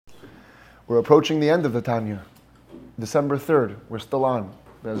We're approaching the end of the Tanya. December 3rd, we're still on.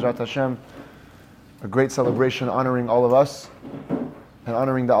 Be'ezrat Hashem, a great celebration honoring all of us and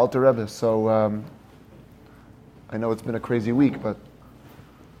honoring the Alter Rebbe. So I know it's been a crazy week, but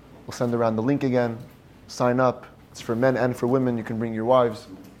we'll send around the link again. Sign up. It's for men and for women. You can bring your wives.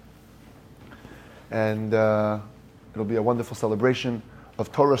 And it'll be a wonderful celebration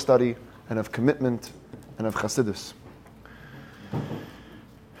of Torah study and of commitment and of Chassidus.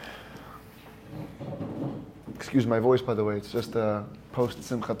 Excuse my voice, by the way. It's just a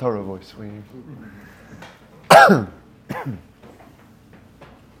post-Simchat Torah voice.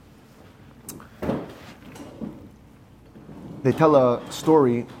 They tell a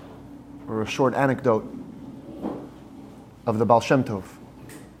story or a short anecdote of the Baal Shem Tov,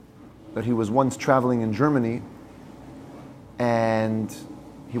 that he was once traveling in Germany and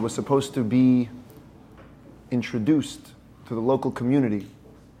he was supposed to be introduced to the local community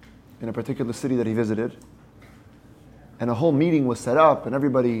in a particular city that he visited. And a whole meeting was set up and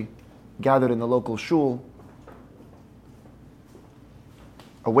everybody gathered in the local shul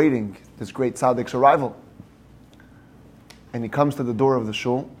awaiting this great tzaddik's arrival. And he comes to the door of the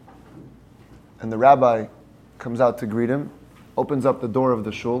shul and the rabbi comes out to greet him, opens up the door of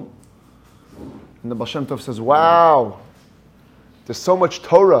the shul, and the Baal Shem Tov says, "Wow, there's so much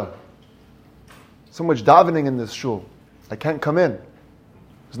Torah, so much davening in this shul. I can't come in.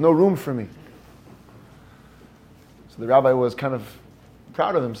 There's no room for me." So the rabbi was kind of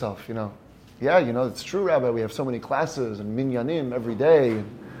proud of himself, Yeah, it's true, Rabbi, we have so many classes and minyanim every day.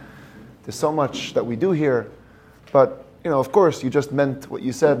 And there's so much that we do here. But, of course, you just meant what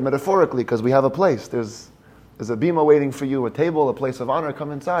you said metaphorically because we have a place. There's a bima waiting for you, a table, a place of honor.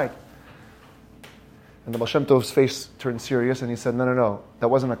 Come inside. And the Baal Shem Tov's face turned serious and he said, No, that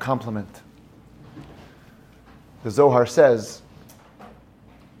wasn't a compliment. The Zohar says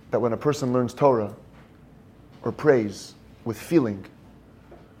that when a person learns Torah or prays with feeling,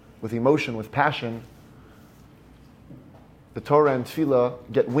 with emotion, with passion, the Torah and Tefillah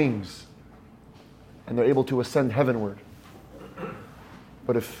get wings and they're able to ascend heavenward.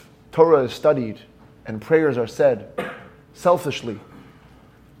 But if Torah is studied and prayers are said selfishly,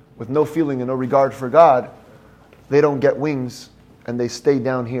 with no feeling and no regard for God, they don't get wings and they stay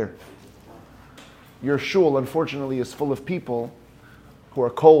down here. Your shul, unfortunately, is full of people who are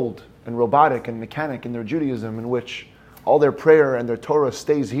cold and robotic and mechanic in their Judaism, in which all their prayer and their Torah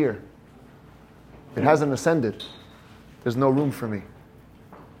stays here. It hasn't ascended. There's no room for me.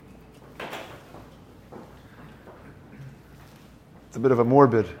 It's a bit of a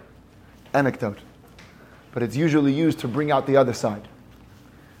morbid anecdote, but it's usually used to bring out the other side.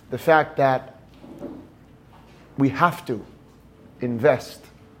 The fact that we have to invest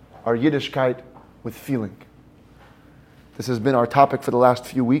our Yiddishkeit with feeling. This has been our topic for the last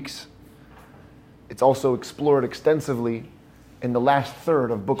few weeks. It's also explored extensively in the last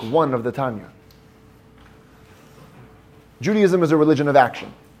third of Book 1 of the Tanya. Judaism is a religion of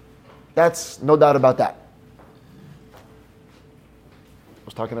action. That's no doubt about that. I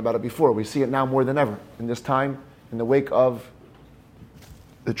was talking about it before. We see it now more than ever. In this time, in the wake of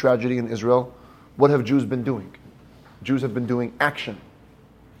the tragedy in Israel, what have Jews been doing? Jews have been doing action.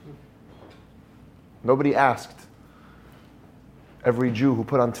 Nobody asked every Jew who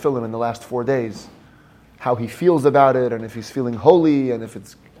put on tefillin in the last 4 days how he feels about it and if he's feeling holy and if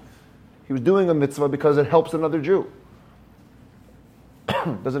it's... He was doing a mitzvah because it helps another Jew.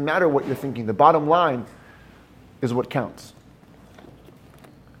 Doesn't matter what you're thinking. The bottom line is what counts.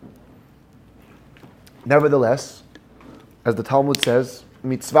 Nevertheless, as the Talmud says,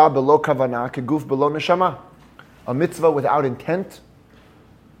 mitzvah belo kavana keguf belo neshama. A mitzvah without intent,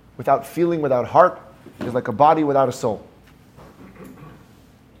 without feeling, without heart, is like a body without a soul.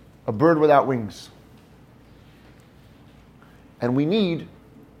 A bird without wings. And we need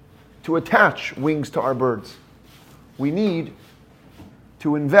to attach wings to our birds. We need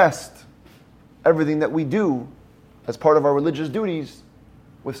to invest everything that we do as part of our religious duties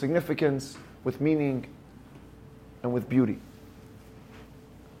with significance, with meaning, and with beauty.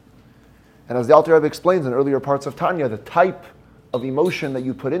 And as the Alter Rebbe explains in earlier parts of Tanya, the type of emotion that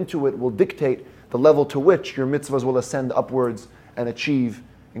you put into it will dictate the level to which your mitzvahs will ascend upwards and achieve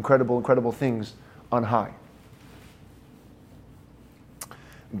incredible things on high.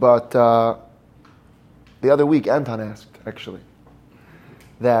 But the other week, Anton asked, actually,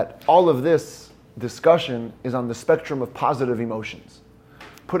 that all of this discussion is on the spectrum of positive emotions.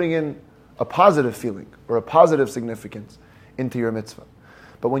 Putting in a positive feeling or a positive significance into your mitzvah.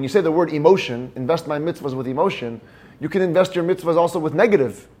 But when you say the word emotion, invest my mitzvahs with emotion, you can invest your mitzvahs also with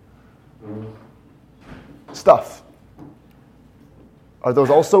negative stuff. Are those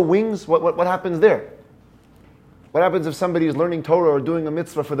also wings? What happens there? What happens if somebody is learning Torah or doing a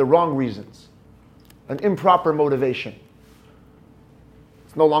mitzvah for the wrong reasons? An improper motivation.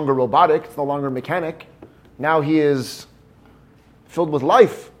 It's no longer robotic, it's no longer mechanic. Now he is filled with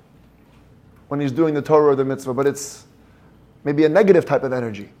life when he's doing the Torah or the mitzvah, but it's maybe a negative type of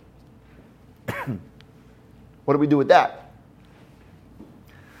energy. What do we do with that?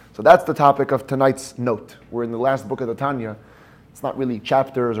 So that's the topic of tonight's note. We're in the last book of the Tanya. It's not really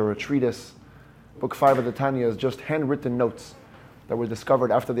chapters or a treatise. Book 5 of the Tanya is just handwritten notes that were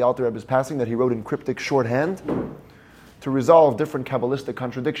discovered after the Alter Rebbe's passing that he wrote in cryptic shorthand to resolve different Kabbalistic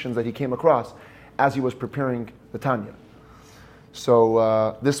contradictions that he came across as he was preparing the Tanya.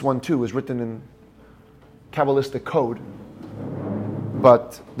 So this one too is written in Kabbalistic code,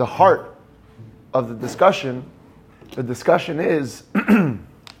 but the heart of the discussion is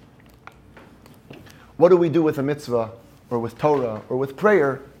what do we do with a mitzvah or with Torah or with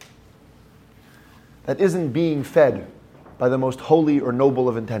prayer that isn't being fed by the most holy or noble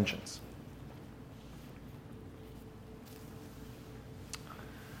of intentions?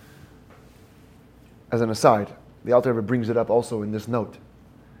 As an aside, the Alter Rebbe brings it up also in this note.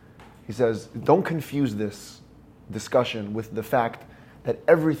 He says, don't confuse this discussion with the fact that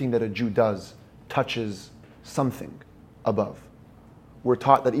everything that a Jew does touches something above. We're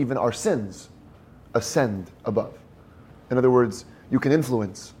taught that even our sins ascend above. In other words, you can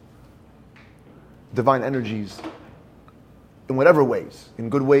influence divine energies in whatever ways, in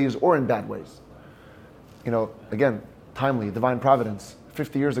good ways or in bad ways. Again, timely, divine providence.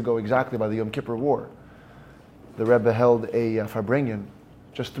 50 years ago exactly, by the Yom Kippur War, the Rebbe held a Farbrengen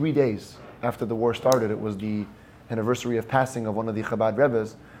just 3 days after the war started. It was the anniversary of passing of one of the Chabad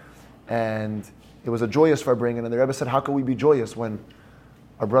Rebbes, and it was a joyous Farbrengen, and the Rebbe said, how can we be joyous when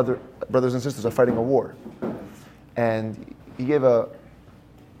our brothers and sisters are fighting a war? And he gave a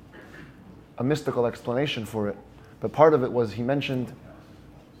mystical explanation for it, but part of it was he mentioned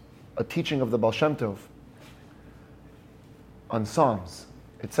a teaching of the Baal Shem Tov on Psalms.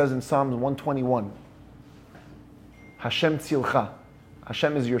 It says in Psalms 121, Hashem tzilcha,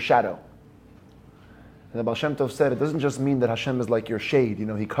 Hashem is your shadow. And the Baal Shem Tov said it doesn't just mean that Hashem is like your shade,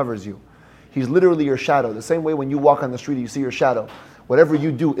 He covers you. He's literally your shadow. The same way when you walk on the street, you see your shadow. Whatever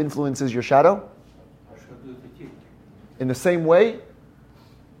you do influences your shadow. In the same way,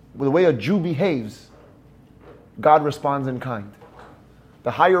 with the way a Jew behaves, God responds in kind. The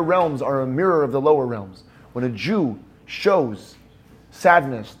higher realms are a mirror of the lower realms. When a Jew shows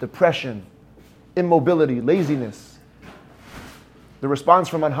sadness, depression, immobility, laziness, the response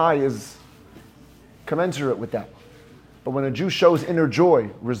from on high is commensurate with that. But when a Jew shows inner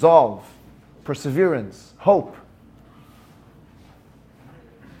joy, resolve, perseverance, hope,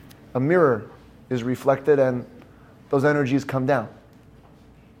 a mirror is reflected and those energies come down.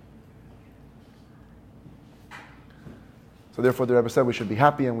 So therefore the Rebbe said we should be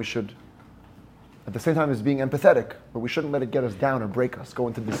happy and we should, at the same time as being empathetic, but we shouldn't let it get us down or break us, go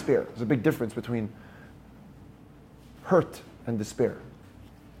into despair. There's a big difference between hurt and despair.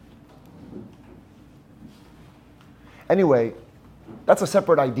 Anyway, that's a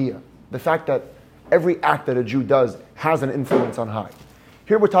separate idea. The fact that every act that a Jew does has an influence on high.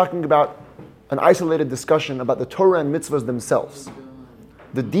 Here we're talking about an isolated discussion about the Torah and mitzvahs themselves.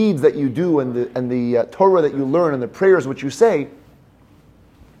 The deeds that you do and the Torah that you learn and the prayers which you say,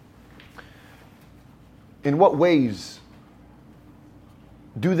 in what ways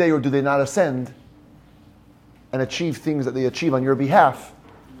do they or do they not ascend and achieve things that they achieve on your behalf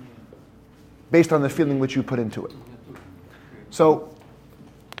based on the feeling which you put into it? So,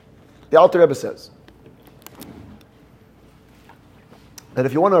 the Alter Rebbe says that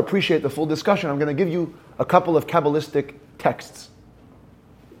if you want to appreciate the full discussion, I'm going to give you a couple of Kabbalistic texts.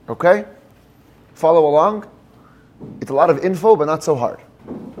 Okay? Follow along. It's a lot of info, but not so hard.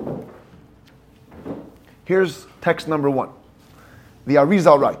 Here's text number 1. The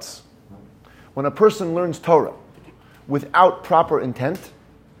Arizal writes, when a person learns Torah without proper intent,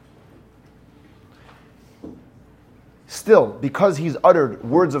 still, because he's uttered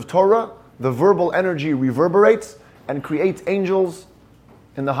words of Torah, the verbal energy reverberates and creates angels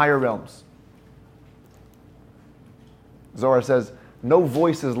in the higher realms. Zohar says, no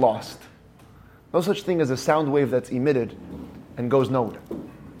voice is lost. No such thing as a sound wave that's emitted and goes nowhere.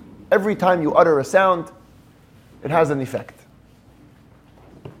 Every time you utter a sound, it has an effect.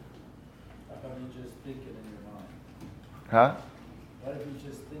 How about you just think it in your mind? Huh? What if you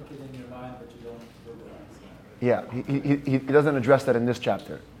just think it in your mind, but you don't verbalize it? Yeah, he doesn't address that in this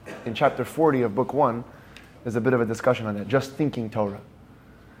chapter. In chapter 40 of book 1, there's a bit of a discussion on that, just thinking Torah.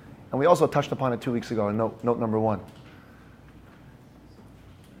 And we also touched upon it 2 weeks ago in note number 1.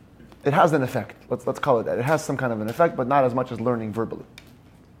 It has an effect. Let's call it that. It has some kind of an effect, but not as much as learning verbally.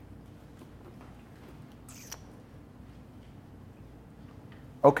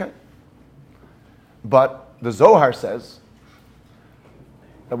 Okay. But the Zohar says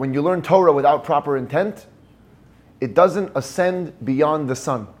that when you learn Torah without proper intent, it doesn't ascend beyond the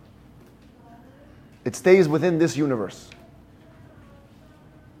sun. It stays within this universe.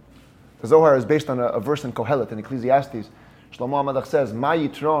 The Zohar is based on a verse in Kohelet, in Ecclesiastes. Shlomo HaMelech says, Ma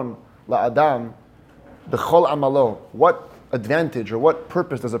yitron la'adam b'chol amalo. What advantage or what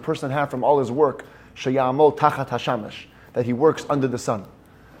purpose does a person have from all his work? Sheyamol tachat hashamash. That he works under the sun.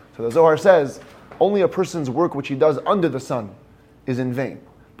 So the Zohar says, only a person's work which he does under the sun is in vain.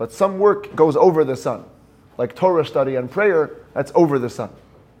 But some work goes over the sun. Like Torah study and prayer, that's over the sun.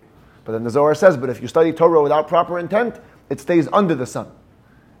 But then the Zohar says, but if you study Torah without proper intent, it stays under the sun.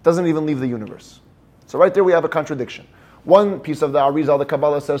 It doesn't even leave the universe. So right there we have a contradiction. One piece of the Arizal, the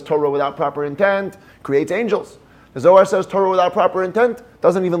Kabbalah, says Torah without proper intent creates angels. The Zohar says Torah without proper intent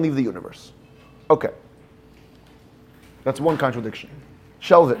doesn't even leave the universe. Okay. That's one contradiction.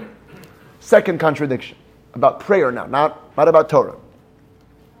 Shelve it. Second contradiction. About prayer now, not about Torah.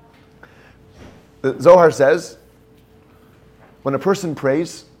 The Zohar says, when a person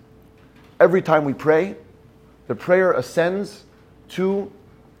prays, every time we pray, the prayer ascends to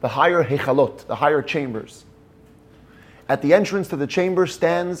the higher hechalot, the higher chambers. At the entrance to the chamber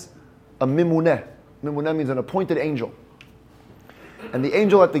stands a mimuneh. Mimuneh means an appointed angel. And the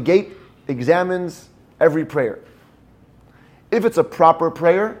angel at the gate examines every prayer. If it's a proper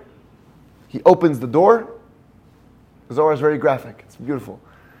prayer, he opens the door. The Zohar is very graphic. It's beautiful.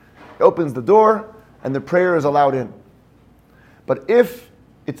 He opens the door and the prayer is allowed in. But if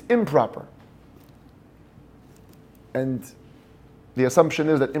it's improper, and the assumption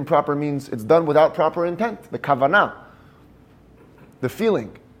is that improper means it's done without proper intent, the kavanah, the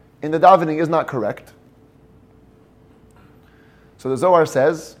feeling in the davening is not correct. So the Zohar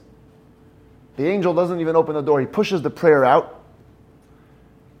says, the angel doesn't even open the door. He pushes the prayer out.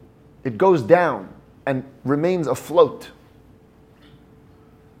 It goes down and remains afloat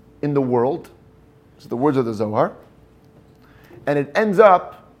in the world. These are the words of the Zohar. And it ends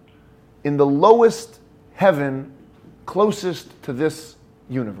up in the lowest heaven closest to this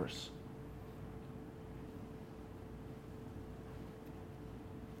universe.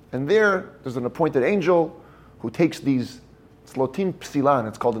 And there's an appointed angel who takes these slotin psilan,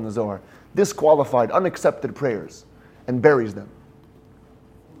 it's called in the Zohar, disqualified, unaccepted prayers, and buries them.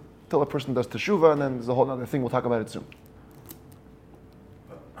 Till a person does teshuvah, and then there's a whole other thing, we'll talk about it soon.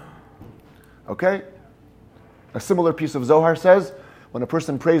 Okay? A similar piece of Zohar says, when a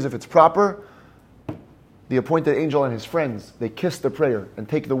person prays, if it's proper, the appointed angel and his friends, they kiss the prayer and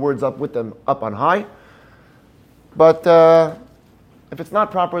take the words up with them up on high. But if it's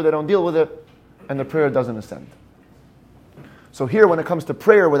not proper, they don't deal with it, and the prayer doesn't ascend. So here, when it comes to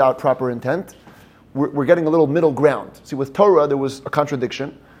prayer without proper intent, we're getting a little middle ground. See, with Torah, there was a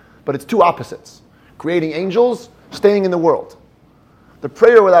contradiction, but it's two opposites. Creating angels, staying in the world. The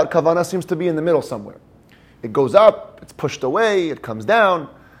prayer without kavanah seems to be in the middle somewhere. It goes up, it's pushed away, it comes down,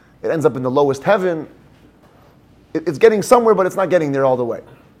 it ends up in the lowest heaven. It's getting somewhere, but it's not getting there all the way.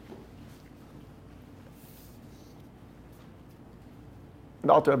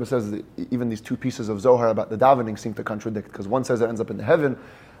 The Alter Rebbe says that even these two pieces of Zohar about the davening seem to contradict, because one says it ends up in the heaven,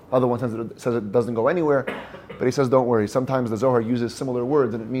 the other one says it doesn't go anywhere. But he says, don't worry, sometimes the Zohar uses similar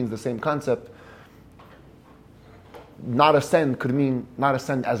words and it means the same concept. Not ascend could mean not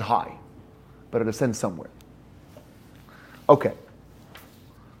ascend as high, but it ascends somewhere. Okay.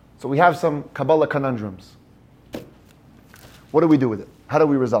 So we have some Kabbalah conundrums. What do we do with it? How do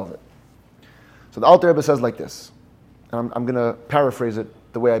we resolve it? So the Alter Rebbe says like this. And I'm going to paraphrase it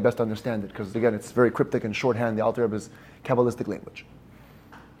the way I best understand it, because again, it's very cryptic and shorthand, the Alter Rebbe's Kabbalistic language.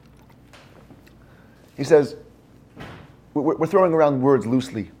 He says, we're throwing around words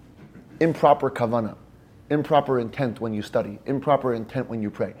loosely. Improper kavanah, improper intent when you study, improper intent when you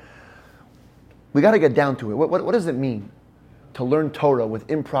pray. We got to get down to it. What does it mean to learn Torah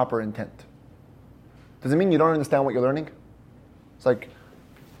with improper intent? Does it mean you don't understand what you're learning? It's like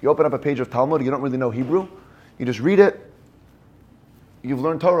you open up a page of Talmud, you don't really know Hebrew, you just read it, you've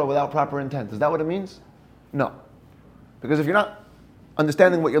learned Torah without proper intent. Is that what it means? No. Because if you're not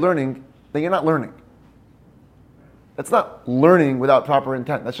understanding what you're learning, then you're not learning. That's not learning without proper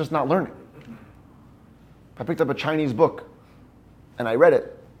intent. That's just not learning. If I picked up a Chinese book and I read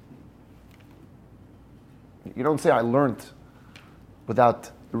it, you don't say I learned without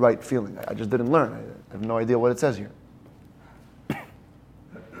the right feeling. I just didn't learn. I have no idea what it says here.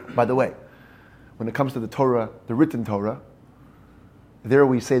 By the way, when it comes to the Torah, the written Torah, there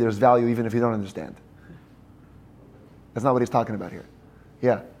we say there's value even if you don't understand. That's not what he's talking about here.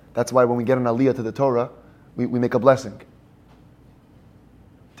 Yeah, that's why when we get an aliyah to the Torah, we make a blessing.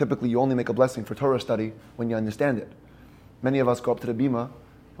 Typically, you only make a blessing for Torah study when you understand it. Many of us go up to the bima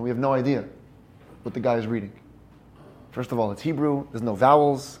and we have no idea what the guy is reading. First of all, it's Hebrew. There's no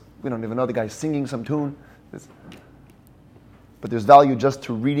vowels. We don't even know the guy's singing some tune. But there's value just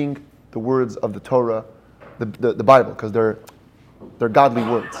to reading the words of the Torah, the Bible, because they're godly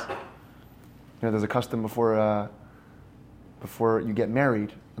words. There's a custom before you get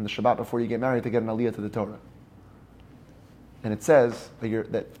married, on the Shabbat before you get married, to get an aliyah to the Torah. And it says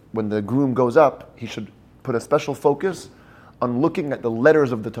that when the groom goes up, he should put a special focus on looking at the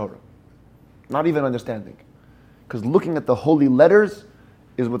letters of the Torah, not even understanding. Because looking at the holy letters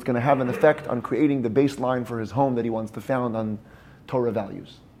is what's going to have an effect on creating the baseline for his home that he wants to found on Torah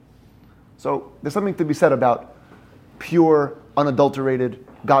values. So there's something to be said about pure, unadulterated,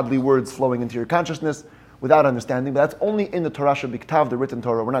 godly words flowing into your consciousness without understanding. But that's only in the Torah Shebiktav, the written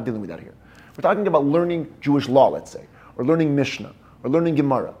Torah. We're not dealing with that here. We're talking about learning Jewish law, let's say, or learning Mishnah, or learning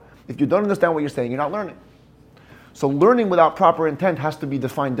Gemara. If you don't understand what you're saying, you're not learning. So learning without proper intent has to be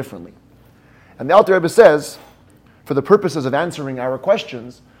defined differently. And the Alter Rebbe says, for the purposes of answering our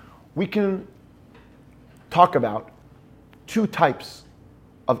questions, we can talk about two types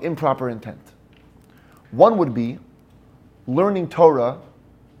of improper intent. One would be learning Torah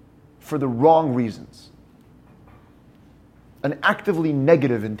for the wrong reasons. An actively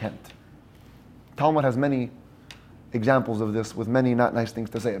negative intent. Talmud has many examples of this with many not nice things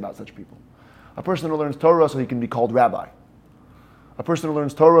to say about such people. A person who learns Torah so he can be called rabbi. A person who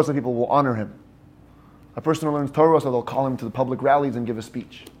learns Torah so people will honor him. A person who learns Torah so they'll call him to the public rallies and give a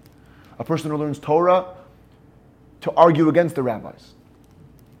speech. A person who learns Torah to argue against the rabbis.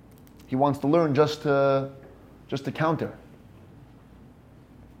 He wants to learn just to counter.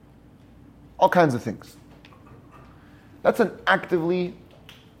 All kinds of things. That's an actively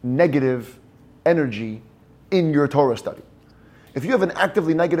negative energy in your Torah study. If you have an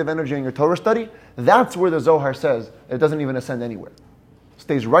actively negative energy in your Torah study, that's where the Zohar says it doesn't even ascend anywhere. It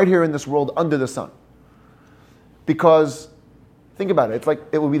stays right here in this world under the sun. Because, think about it, it's like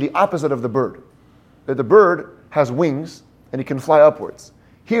it would be the opposite of the bird. That the bird has wings and it can fly upwards.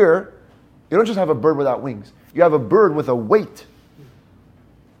 Here, you don't just have a bird without wings. You have a bird with a weight,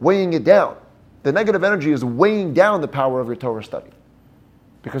 weighing it down. The negative energy is weighing down the power of your Torah study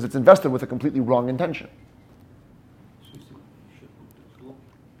because it's invested with a completely wrong intention.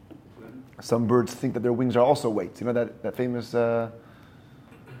 Some birds think that their wings are also weights. You know that famous, I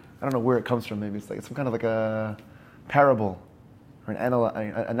don't know where it comes from, maybe it's like some kind of like a parable or an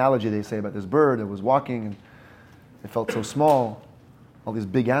analogy they say about this bird that was walking and it felt so small, all these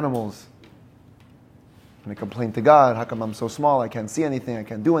big animals. And it complained to God, how come I'm so small, I can't see anything, I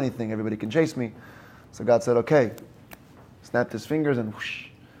can't do anything, everybody can chase me. So God said, okay. Snapped his fingers and whoosh,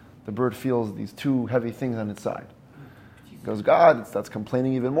 the bird feels these two heavy things on its side. He goes, God, it starts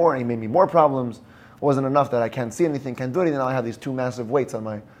complaining even more, and he made me more problems. It wasn't enough that I can't see anything, can't do anything, now I have these two massive weights on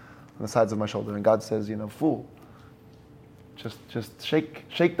the sides of my shoulder. And God says, fool, just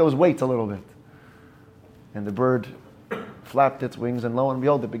shake those weights a little bit. And the bird flapped its wings, and lo and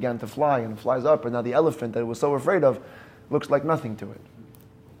behold, it began to fly, and flies up, and now the elephant that it was so afraid of looks like nothing to it.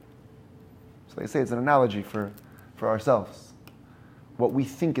 So they say it's an analogy for ourselves. What we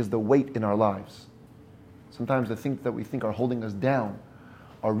think is the weight in our lives. Sometimes the things that we think are holding us down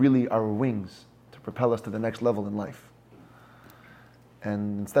are really our wings to propel us to the next level in life.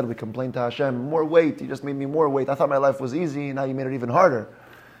 And instead we complain to Hashem, more weight, you just made me more weight. I thought my life was easy, now you made it even harder.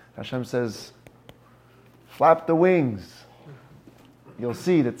 Hashem says, flap the wings. You'll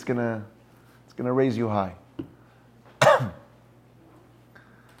see that it's gonna raise you high.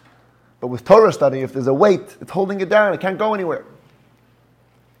 But with Torah study, if there's a weight, it's holding it down, it can't go anywhere.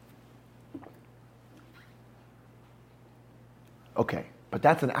 Okay, but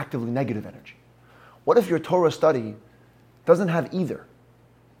that's an actively negative energy. What if your Torah study doesn't have either?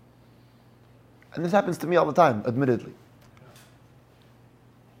 And this happens to me all the time, admittedly.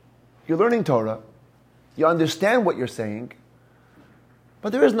 You're learning Torah, you understand what you're saying,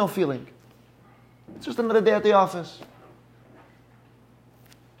 but there is no feeling. It's just another day at the office.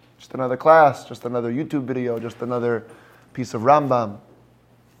 Just another class, just another YouTube video, just another piece of Rambam.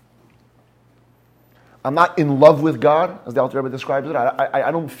 I'm not in love with God, as the Alter Rebbe describes it.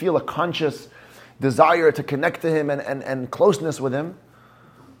 I don't feel a conscious desire to connect to Him and closeness with Him.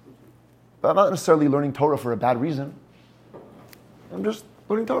 But I'm not necessarily learning Torah for a bad reason. I'm just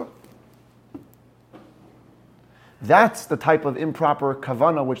learning Torah. That's the type of improper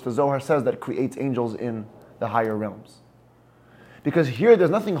kavanah which the Zohar says that creates angels in the higher realms. Because here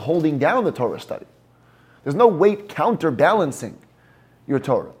there's nothing holding down the Torah study. There's no weight counterbalancing your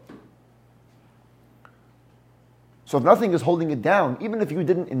Torah. So if nothing is holding it down, even if you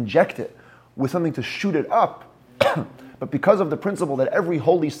didn't inject it with something to shoot it up, but because of the principle that every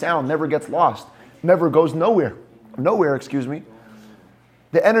holy sound never gets lost, never goes nowhere, the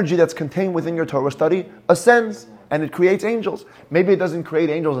energy that's contained within your Torah study ascends and it creates angels. Maybe it doesn't create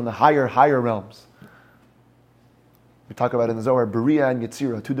angels in the higher realms. We talk about in the Zohar, Beria and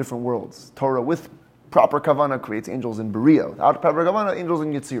Yetzirah, two different worlds. Torah with proper kavanah creates angels in Beria. Without proper kavanah, angels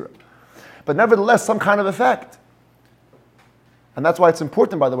in Yetzirah. But nevertheless, some kind of effect. And that's why it's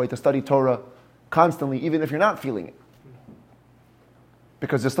important, by the way, to study Torah constantly, even if you're not feeling it.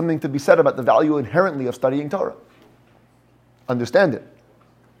 Because there's something to be said about the value inherently of studying Torah. Understand it.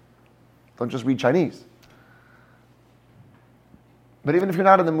 Don't just read Chinese. But even if you're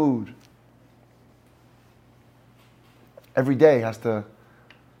not in the mood, every day has to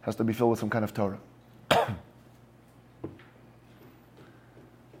be filled with some kind of Torah.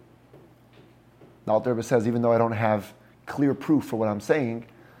 The Alter Rebbe says, even though I don't have clear proof for what I'm saying,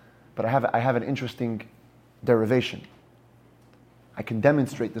 but I have an interesting derivation. I can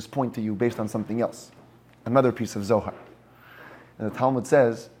demonstrate this point to you based on something else. Another piece of Zohar. And the Talmud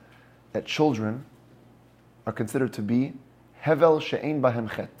says that children are considered to be hevel she'ein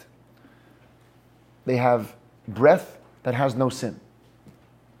bahem chet. They have breath that has no sin.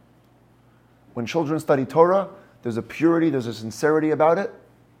 When children study Torah, there's a purity, there's a sincerity about it,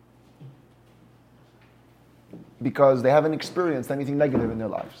 because they haven't experienced anything negative in their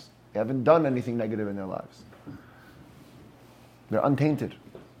lives. They haven't done anything negative in their lives. They're untainted.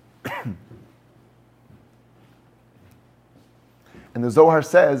 And the Zohar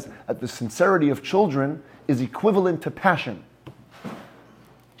says that the sincerity of children is equivalent to passion.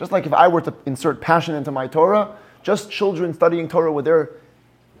 Just like if I were to insert passion into my Torah, just children studying Torah with their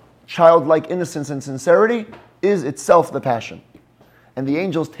childlike innocence and sincerity is itself the passion. And the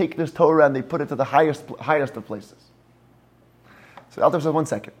angels take this Torah and they put it to the highest of places. So the Alter says, 1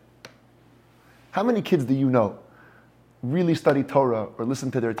 second. How many kids do you know really study Torah or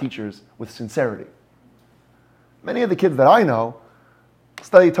listen to their teachers with sincerity? Many of the kids that I know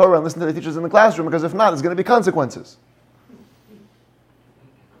study Torah and listen to their teachers in the classroom, because if not, there's going to be consequences.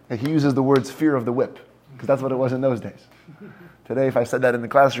 And he uses the words fear of the whip, because that's what it was in those days. Today, if I said that in the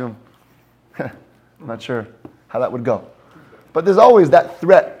classroom, I'm not sure how that would go. But there's always that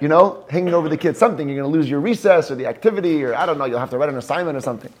threat, hanging over the kids. Something, you're going to lose your recess or the activity, or I don't know, you'll have to write an assignment or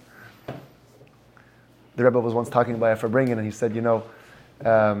something. The Rebbe was once talking by a Farbrengen, and he said,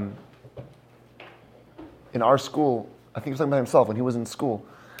 in our school, I think he was talking about himself, when he was in school,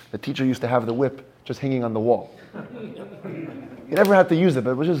 the teacher used to have the whip just hanging on the wall. He never had to use it,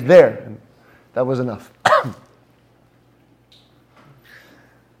 but it was just there, and that was enough.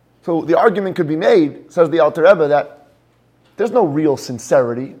 So the argument could be made, says the Alter Rebbe, that there's no real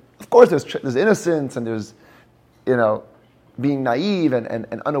sincerity. Of course there's innocence, and there's, being naive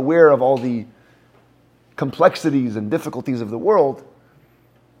and unaware of all the complexities and difficulties of the world.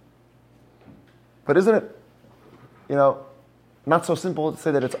 But isn't it, not so simple to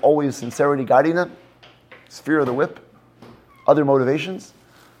say that it's always sincerity guiding them? It's fear of the whip, other motivations.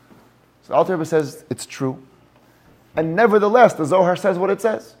 So Alter Rebbe says it's true. And nevertheless, the Zohar says what it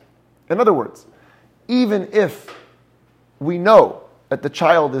says. In other words, even if we know that the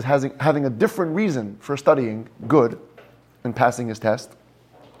child is having a different reason for studying good and passing his test,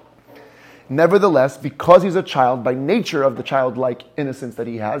 nevertheless, because he's a child, by nature of the childlike innocence that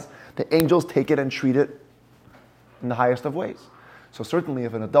he has, the angels take it and treat it in the highest of ways. So certainly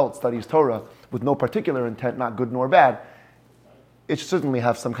if an adult studies Torah with no particular intent, not good nor bad, it should certainly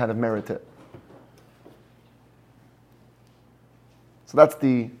have some kind of merit to it. So that's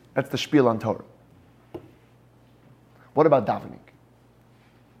the spiel on Torah. What about davening?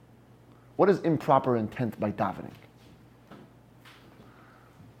 What is improper intent by davening?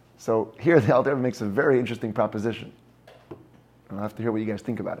 So here the Alter Rebbe makes a very interesting proposition. And I'll have to hear what you guys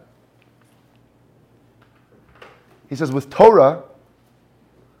think about it. He says, with Torah,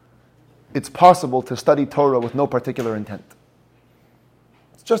 it's possible to study Torah with no particular intent.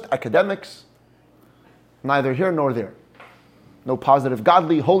 It's just academics, neither here nor there. No positive,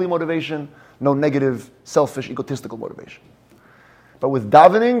 godly, holy motivation, no negative, selfish, egotistical motivation. But with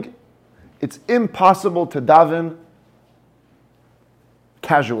davening, it's impossible to daven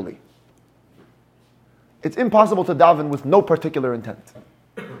casually. It's impossible to daven with no particular intent.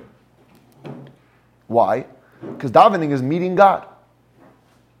 Why? Because davening is meeting God.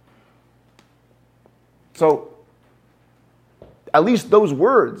 So, at least those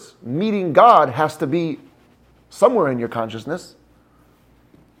words, meeting God, has to be somewhere in your consciousness.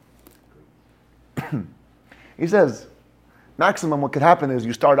 He says, maximum what could happen is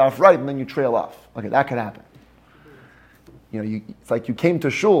you start off right and then you trail off. Okay, that could happen. It's like you came to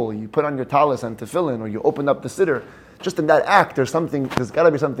shul, you put on your talis and tefillin, or you opened up the siddur. Just in that act, there's got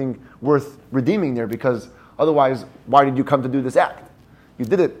to be something worth redeeming there, because otherwise, why did you come to do this act? You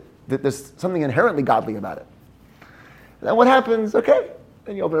did it. There's something inherently godly about it. And then what happens? Okay,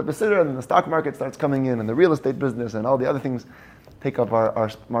 then you open up the siddur, and then the stock market starts coming in, and the real estate business, and all the other things take up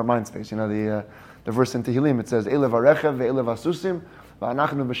our mind space. The verse in Tehillim, it says, Elev harechev ve'elev hasusim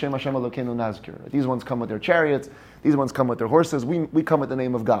va'anachnu b'shem Hashem Elokeinu nazkir. These ones come with their chariots. These ones come with their horses. We come with the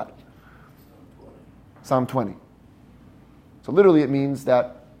name of God. Psalm 20. So literally it means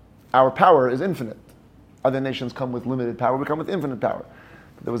that our power is infinite. Other nations come with limited power. We come with infinite power.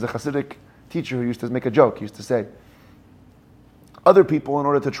 There was a Hasidic teacher who used to make a joke. He used to say, other people, in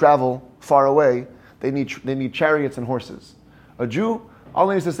order to travel far away, they need chariots and horses. A Jew, all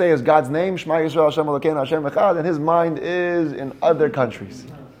he needs to say is God's name, Shema Yisrael Hashem Elokeinu Hashem Echad, and his mind is in other countries.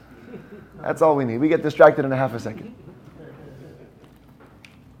 That's all we need. We get distracted in a half a second.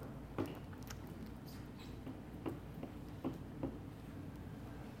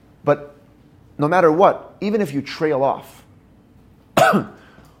 But no matter what, even if you trail off,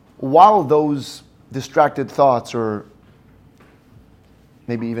 while those distracted thoughts, or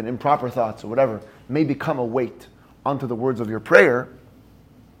maybe even improper thoughts or whatever, may become a weight onto the words of your prayer,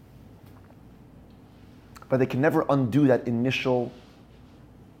 but they can never undo that initial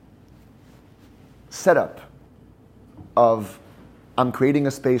setup of I'm creating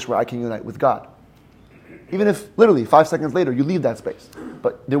a space where I can unite with God. Even if literally 5 seconds later you leave that space.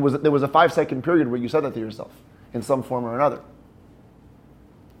 But there was a 5-second period where you said that to yourself in some form or another.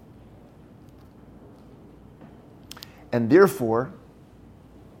 And therefore,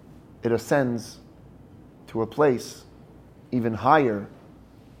 it ascends to a place even higher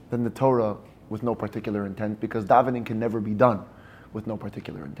than the Torah with no particular intent, because davening can never be done with no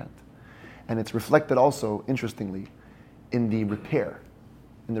particular intent. And it's reflected also, interestingly, in the repair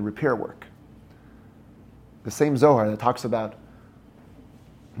work. The same Zohar that talks about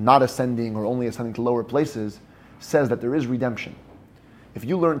not ascending or only ascending to lower places says that there is redemption. If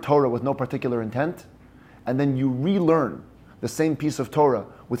you learn Torah with no particular intent, and then you relearn the same piece of Torah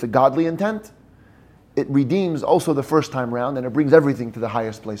with a godly intent, it redeems also the first time round, and it brings everything to the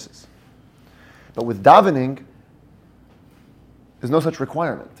highest places. But with davening, there's no such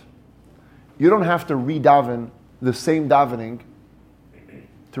requirement. You don't have to re-daven the same davening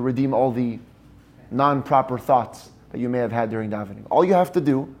to redeem all the non-proper thoughts that you may have had during davening. All you have to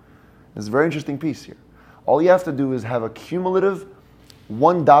do, there's a very interesting piece here, all you have to do is have a cumulative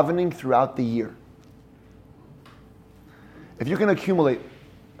one davening throughout the year. If you can accumulate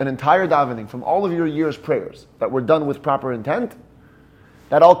an entire davening from all of your year's prayers that were done with proper intent,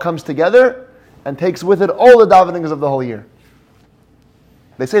 that all comes together and takes with it all the davenings of the whole year.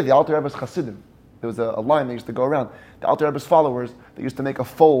 They say the Alter Rebbe's Chassidim, there was a line that used to go around, the Alter Rebbe's followers, they used to make a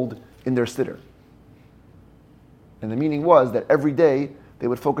fold in their siddur. And the meaning was that every day they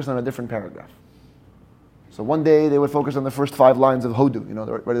would focus on a different paragraph. So one day they would focus on the first 5 lines of Hodu,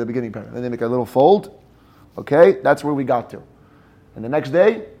 right at the beginning paragraph. Then they make a little fold. Okay, that's where we got to. And the next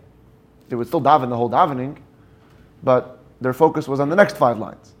day, they would still daven the whole davening, but their focus was on the next 5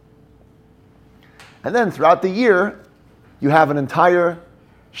 lines. And then throughout the year, you have an entire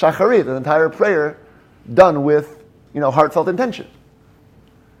shacharit, an entire prayer done with, heartfelt intention.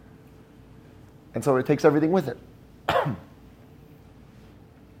 And so it takes everything with it.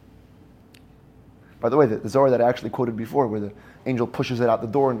 By the way, the Zohar that I actually quoted before, where the angel pushes it out the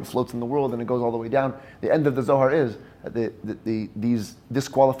door and it floats in the world and it goes all the way down, the end of the Zohar is that these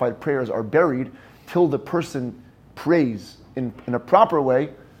disqualified prayers are buried till the person prays in a proper way,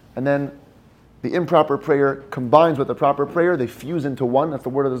 and then the improper prayer combines with the proper prayer, they fuse into one, that's the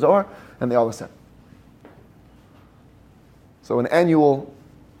word of the Zohar, and they all ascend. So an annual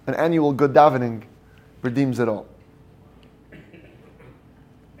good davening redeems it all.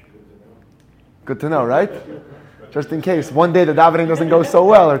 Good to know, right? Just in case one day the davening doesn't go so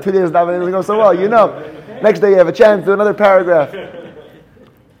well, or 2 days the davening doesn't go so well, next day you have a chance to do another paragraph.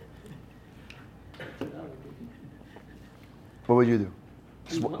 What would you do?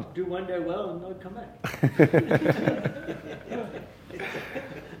 Do one day well and not come back.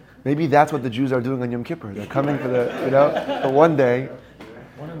 Maybe that's what the Jews are doing on Yom Kippur. They're coming for the one day,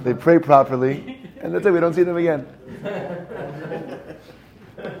 they pray properly, and that's it, we don't see them again.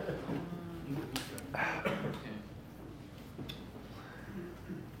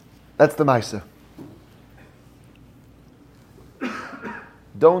 That's the Maisa.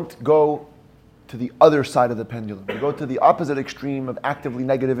 Don't go to the other side of the pendulum. You go to the opposite extreme of actively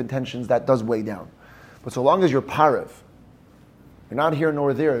negative intentions, that does weigh down. But so long as you're parev, you're not here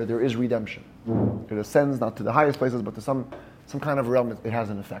nor there, there is redemption. It ascends not to the highest places, but to some kind of realm, it has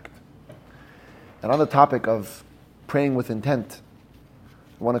an effect. And on the topic of praying with intent,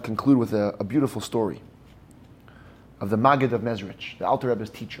 I want to conclude with a beautiful story of the Maggid of Mezrich, the Alter Rebbe's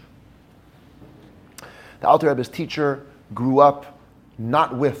teacher. The Alter Rebbe's teacher grew up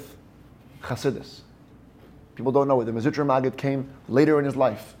not with Chassidus. People don't know it. The Mezritcher Maggid came later in his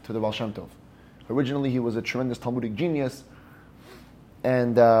life to the Baal Shem Tov. Originally, he was a tremendous Talmudic genius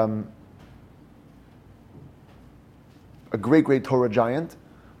and a great, great Torah giant,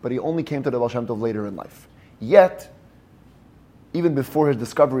 but he only came to the Baal Shem Tov later in life. Yet, even before his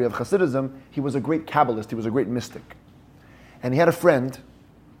discovery of Hasidism, he was a great Kabbalist, he was a great mystic. And he had a friend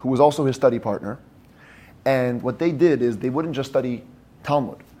who was also his study partner, and what they did is they wouldn't just study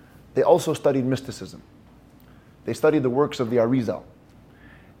Talmud, they also studied mysticism. They studied the works of the Arizal.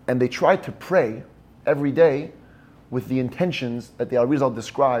 And they tried to pray every day with the intentions that the Arizal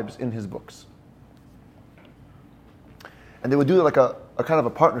describes in his books. And they would do like a kind of a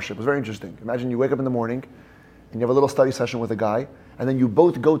partnership. It was very interesting. Imagine you wake up in the morning and you have a little study session with a guy, and then you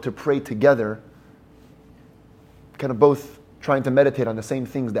both go to pray together, kind of both trying to meditate on the same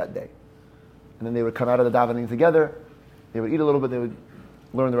things that day. And then they would come out of the davening together, they would eat a little bit, they would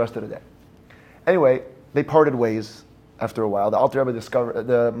learn the rest of the day. Anyway, they parted ways after a while. The Alter Rebbe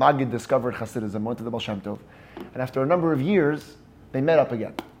the Maggid discovered Hasidism, went to the Baal Shem Tov, and after a number of years, they met up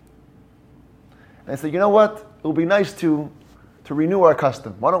again. And they said, you know what? It would be nice to renew our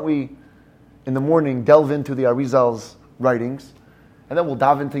custom. Why don't we, in the morning, delve into the Arizal's writings, and then we'll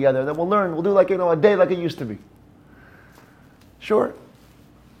daven together, then we'll learn, we'll do like, a day like it used to be. Sure.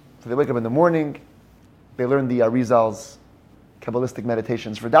 So they wake up in the morning, they learn the Arizal's Kabbalistic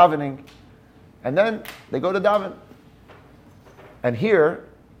meditations for davening, and then they go to daven. And here,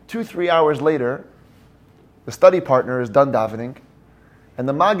 2-3 hours later, the study partner is done davening, and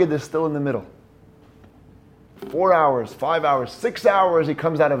the Maggid is still in the middle. 4 hours, 5 hours, 6 hours, he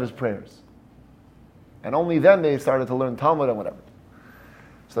comes out of his prayers. And only then they started to learn Talmud and whatever.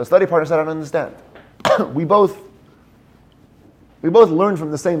 So the study partner said, I don't understand. We both learned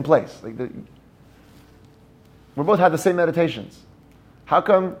from the same place. We both had the same meditations. How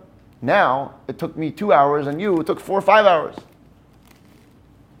come now it took me 2 hours and it took 4 or 5 hours?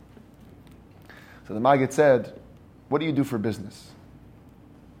 So the Maggid said, what do you do for business?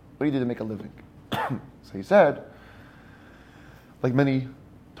 What do you do to make a living? So he said, like many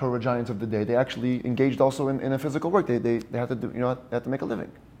Torah giants of the day, they actually engaged also in a physical work. They had to do, they had to make a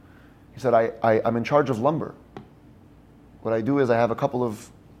living. He said, I'm in charge of lumber. What I do is I have a couple of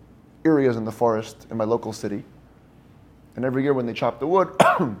areas in the forest in my local city, and every year when they chop the wood,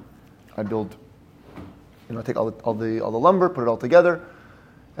 I build, take all the lumber, put it all together,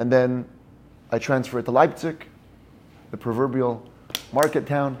 and then I transfer it to Leipzig, the proverbial market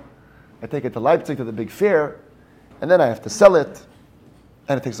town. I take it to Leipzig to the big fair, and then I have to sell it,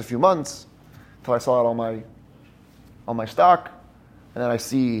 and it takes a few months until I sell out all my stock, and then I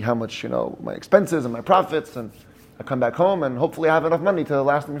see how much my expenses and my profits, and I come back home, and hopefully I have enough money to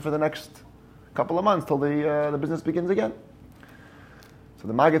last me for the next couple of months till the business begins again. So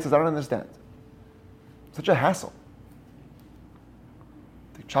the Maggid says, I don't understand. Such a hassle.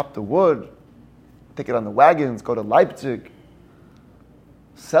 They chop the wood, take it on the wagons, go to Leipzig,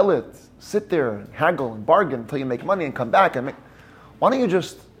 sell it, sit there and haggle and bargain until you make money and come back and make. Why don't you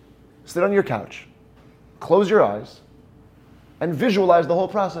just sit on your couch, close your eyes, and visualize the whole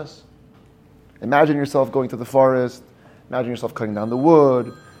process? Imagine yourself going to the forest, imagine yourself cutting down the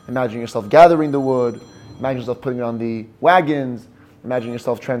wood, imagine yourself gathering the wood, imagine yourself putting it on the wagons, imagine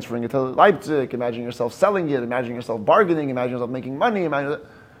yourself transferring it to Leipzig, imagine yourself selling it, imagine yourself bargaining, imagine yourself making money,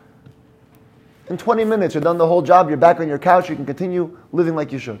 in 20 minutes, you're done the whole job, you're back on your couch, you can continue living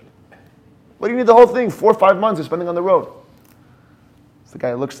like you should. What do you need the whole thing? 4 or 5 months you're spending on the road. So the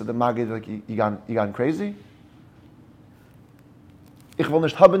guy looks at the Maggid like, you gone crazy? Ich will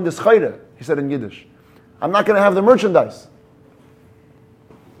nicht haben das Chayre, he said in Yiddish. I'm not going to have the merchandise.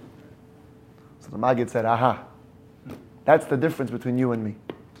 So the Maggid said, aha, that's the difference between you and me.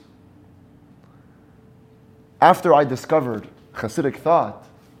 After I discovered Hasidic thought,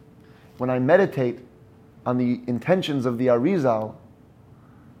 when I meditate on the intentions of the Arizal,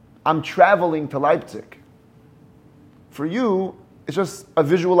 I'm traveling to Leipzig. For you, it's just a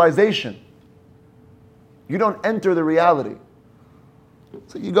visualization. You don't enter the reality.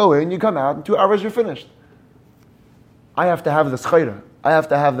 So you go in, you come out, in 2 hours you're finished. I have to have the schayra. I have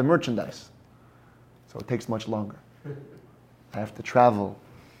to have the merchandise. So it takes much longer. I have to travel,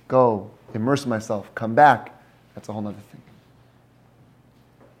 go, immerse myself, come back. That's a whole other thing.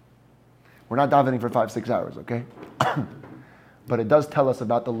 We're not davening for 5-6 hours, okay? But it does tell us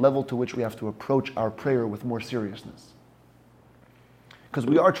about the level to which we have to approach our prayer with more seriousness. Because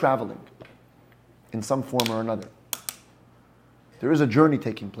we are traveling in some form or another. There is a journey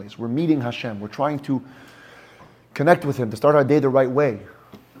taking place. We're meeting Hashem. We're trying to connect with Him, to start our day the right way.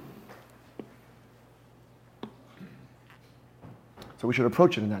 So we should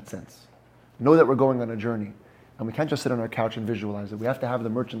approach it in that sense. Know that we're going on a journey. And we can't just sit on our couch and visualize it. We have to have the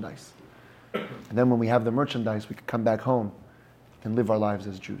merchandise. And then when we have the merchandise, we can come back home and live our lives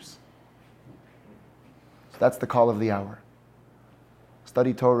as Jews. So that's the call of the hour.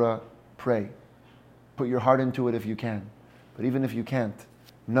 Study Torah, pray. Put your heart into it if you can. But even if you can't,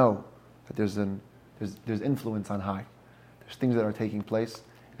 know that there's influence on high. There's things that are taking place.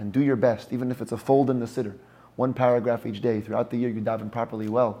 And do your best, even if it's a fold in the siddur. 1 paragraph each day. Throughout the year, you daven properly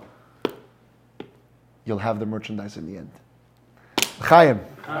well. You'll have the merchandise in the end. L'chaim.